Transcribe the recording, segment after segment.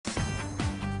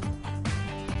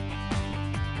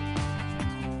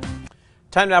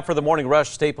Time now for the morning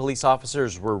rush. State police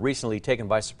officers were recently taken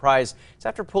by surprise. It's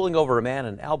after pulling over a man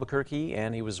in Albuquerque,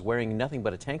 and he was wearing nothing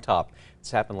but a tank top.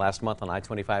 This happened last month on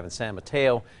I-25 in San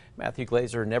Mateo. Matthew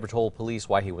Glazer never told police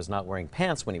why he was not wearing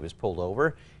pants when he was pulled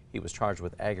over. He was charged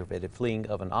with aggravated fleeing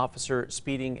of an officer,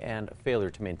 speeding, and failure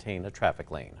to maintain a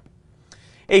traffic lane.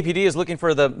 APD is looking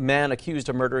for the man accused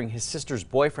of murdering his sister's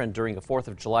boyfriend during a 4th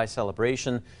of July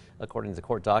celebration. According to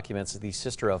court documents, the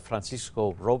sister of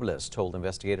Francisco Robles told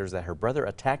investigators that her brother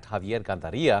attacked Javier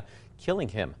Gandaria, killing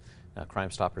him. Now,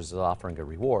 Crime Stoppers is offering a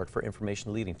reward for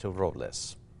information leading to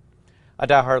Robles. A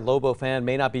diehard Lobo fan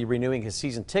may not be renewing his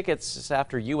season tickets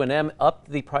after UNM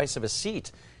upped the price of a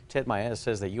seat. Ted Maez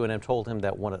says that UNM told him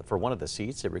that for one of the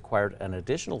seats, it required an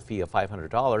additional fee of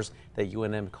 $500 that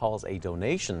UNM calls a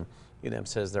donation. UNM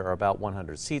says there are about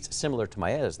 100 seats similar to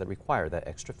Maez that require that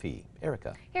extra fee.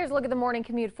 Erica. Here's a look at the morning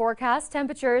commute forecast.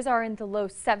 Temperatures are in the low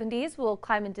 70s. We'll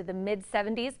climb into the mid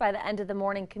 70s by the end of the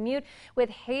morning commute with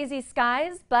hazy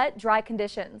skies but dry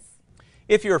conditions.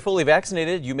 If you're fully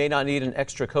vaccinated, you may not need an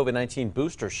extra COVID-19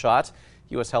 booster shot.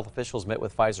 U.S. health officials met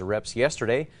with Pfizer reps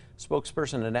yesterday.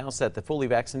 Spokesperson announced that the fully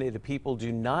vaccinated people do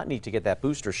not need to get that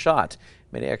booster shot.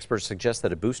 Many experts suggest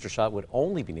that a booster shot would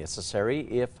only be necessary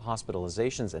if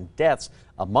hospitalizations and deaths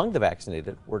among the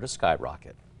vaccinated were to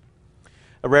skyrocket.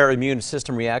 A rare immune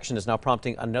system reaction is now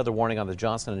prompting another warning on the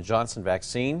Johnson & Johnson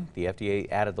vaccine. The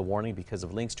FDA added the warning because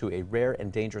of links to a rare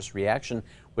and dangerous reaction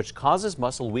which causes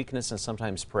muscle weakness and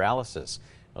sometimes paralysis.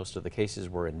 Most of the cases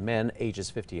were in men ages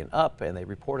 50 and up, and they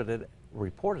reported it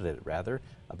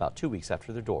about 2 weeks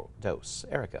after their dose.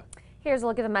 Erica. Here's a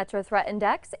look at the Metro Threat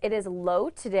Index. It is low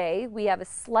today. We have a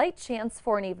slight chance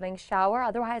for an evening shower.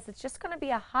 Otherwise, it's just going to be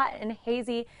a hot and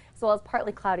hazy as well as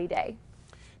partly cloudy day.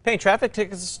 Paying traffic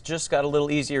tickets just got a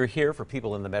little easier here for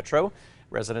people in the Metro.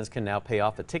 Residents can now pay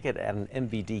off a ticket at an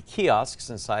MVD kiosks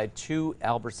inside 2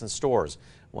 Albertson stores.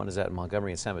 One is at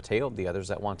Montgomery and San Mateo, the other is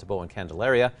at Wantabo and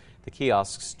Candelaria. The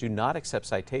kiosks do not accept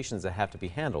citations that have to be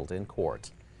handled in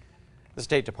court. The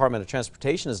State Department of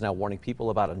Transportation is now warning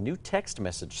people about a new text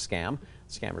message scam.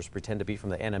 Scammers pretend to be from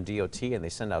the NMDOT and they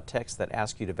send out texts that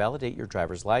ask you to validate your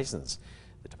driver's license.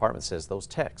 The department says those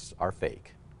texts are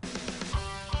fake.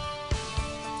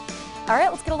 All right,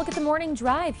 let's get a look at the morning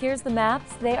drive. Here's the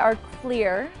maps. They are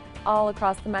clear all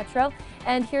across the metro.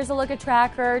 And here's a look at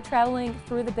Tracker traveling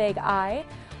through the Big I,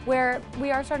 where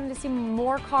we are starting to see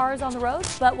more cars on the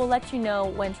roads, but we'll let you know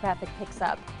when traffic picks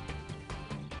up.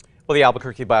 Well, the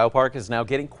Albuquerque Biopark is now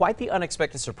getting quite the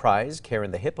unexpected surprise.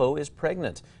 Karen the hippo is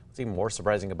pregnant. What's even more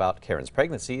surprising about Karen's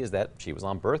pregnancy is that she was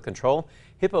on birth control.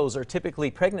 Hippos are typically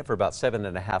pregnant for about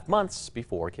 7.5 months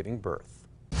before giving birth.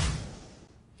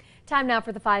 Time now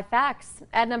for the 5 facts.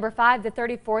 At number 5, the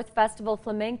 34th Festival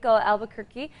Flamenco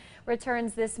Albuquerque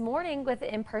returns this morning with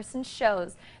in-person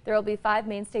shows. There will be 5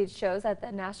 main stage shows at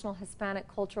the National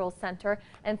Hispanic Cultural Center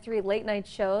and 3 late-night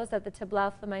shows at the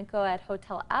Tablao Flamenco at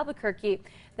Hotel Albuquerque.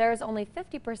 There is only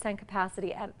 50%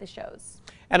 capacity at the shows.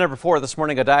 At number 4 this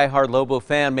morning, a die-hard Lobo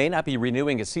fan may not be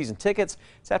renewing his season tickets.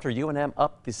 It's after UNM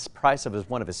upped the price of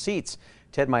one of his seats.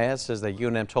 Ted Maez says that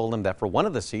UNM told him that for one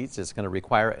of the seats, it's going to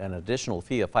require an additional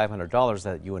fee of $500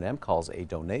 that UNM calls a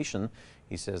donation.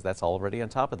 He says that's already on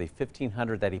top of the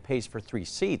 $1,500 that he pays for 3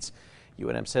 seats.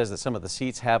 UNM says that some of the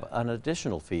seats have an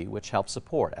additional fee, which helps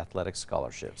support athletic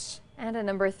scholarships. And at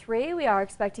number 3, we are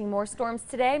expecting more storms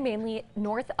today, mainly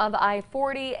north of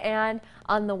I-40 and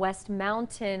on the West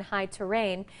Mountain high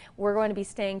terrain. We're going to be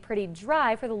staying pretty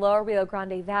dry for the lower Rio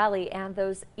Grande Valley and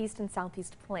those east and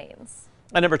southeast plains.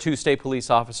 At number 2, state police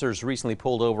officers recently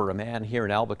pulled over a man here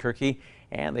in Albuquerque,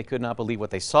 and they could not believe what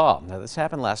they saw. Now, this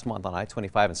happened last month on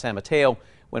I-25 in San Mateo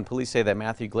when police say that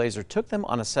Matthew Glazer took them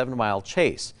on a 7-mile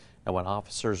chase. Now, when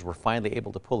officers were finally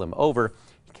able to pull him over,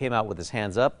 he came out with his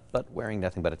hands up, but wearing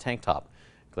nothing but a tank top.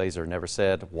 Glazer never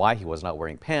said why he was not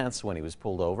wearing pants when he was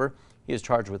pulled over. He is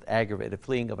charged with aggravated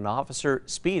fleeing of an officer,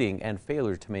 speeding, and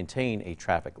failure to maintain a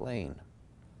traffic lane.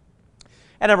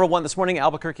 At number 1 this morning,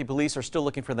 Albuquerque police are still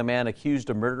looking for the man accused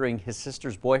of murdering his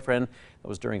sister's boyfriend. That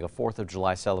was during a 4th of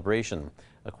July celebration.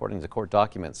 According to court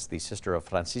documents, the sister of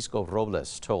Francisco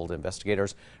Robles told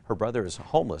investigators her brother is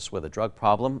homeless with a drug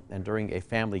problem, and during a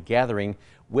family gathering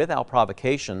without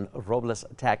provocation, Robles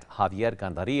attacked Javier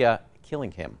Gandaria, killing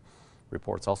him.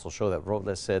 Reports also show that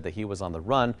Robles said that he was on the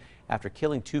run after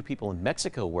killing 2 people in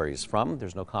Mexico, where he's from.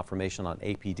 There's no confirmation on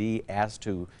APD as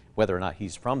to whether or not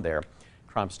he's from there.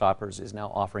 Crime Stoppers is now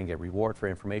offering a reward for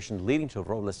information leading to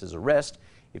Robles' arrest.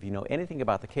 If you know anything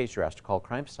about the case, you're asked to call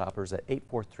Crime Stoppers at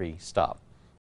 843-STOP.